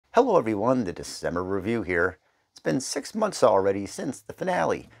Hello everyone, the December review here. It's been 6 months already since the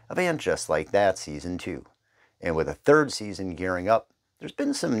finale of And Just Like That Season 2. And with a third season gearing up, there's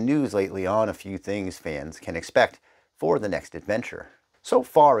been some news lately on a few things fans can expect for the next adventure. So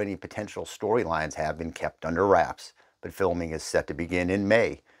far, any potential storylines have been kept under wraps, but filming is set to begin in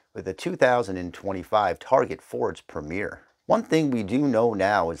May, with a 2025 target for its premiere. One thing we do know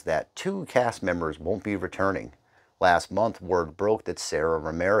now is that 2 cast members won't be returning. Last month, word broke that Sarah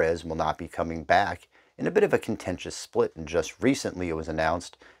Ramirez will not be coming back in a bit of a contentious split, and just recently it was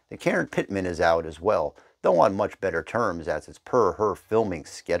announced that Karen Pittman is out as well, though on much better terms as it's per her filming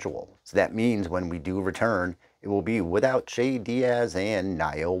schedule. So that means when we do return, it will be without Che Diaz and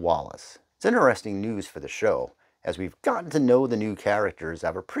Nia Wallace. It's interesting news for the show. As we've gotten to know the new characters,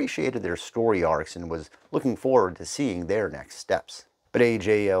 I've appreciated their story arcs and was looking forward to seeing their next steps. But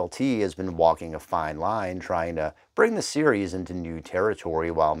AJLT has been walking a fine line, trying to bring the series into new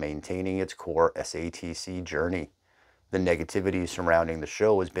territory while maintaining its core SATC journey. The negativity surrounding the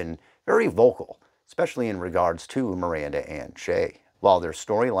show has been very vocal, especially in regards to Miranda and Che. While their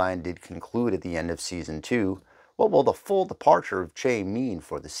storyline did conclude at the end of Season 2, what will the full departure of Che mean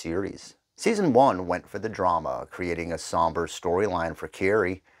for the series? Season 1 went for the drama, creating a somber storyline for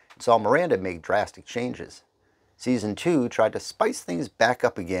Carrie, and saw Miranda make drastic changes. Season 2 tried to spice things back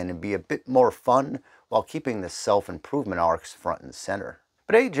up again and be a bit more fun while keeping the self-improvement arcs front and center.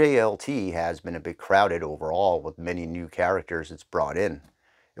 But AJLT has been a bit crowded overall, with many new characters it's brought in.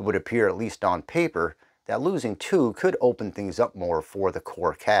 It would appear, at least on paper, that losing 2 could open things up more for the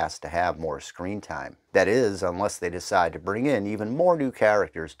core cast to have more screen time. That is, unless they decide to bring in even more new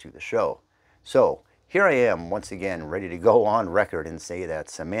characters to the show. So, here I am once again ready to go on record and say that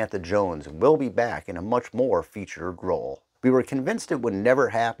Samantha Jones will be back in a much more featured role. We were convinced it would never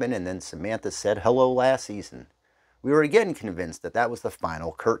happen, and then Samantha said hello last season. We were again convinced that that was the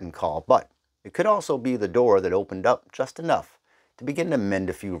final curtain call, but it could also be the door that opened up just enough to begin to mend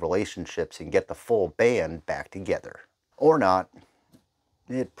a few relationships and get the full band back together. Or not.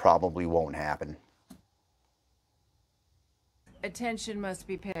 It probably won't happen. Attention must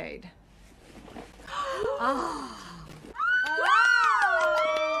be paid.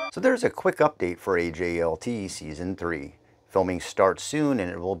 So there's a quick update for AJLT Season 3. Filming starts soon, and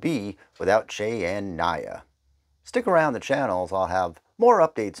it will be without Che and Nia. Stick around the channels, I'll have more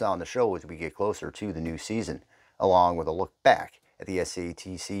updates on the show as we get closer to the new season, along with a look back at the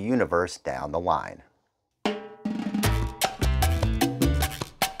SATC universe down the line.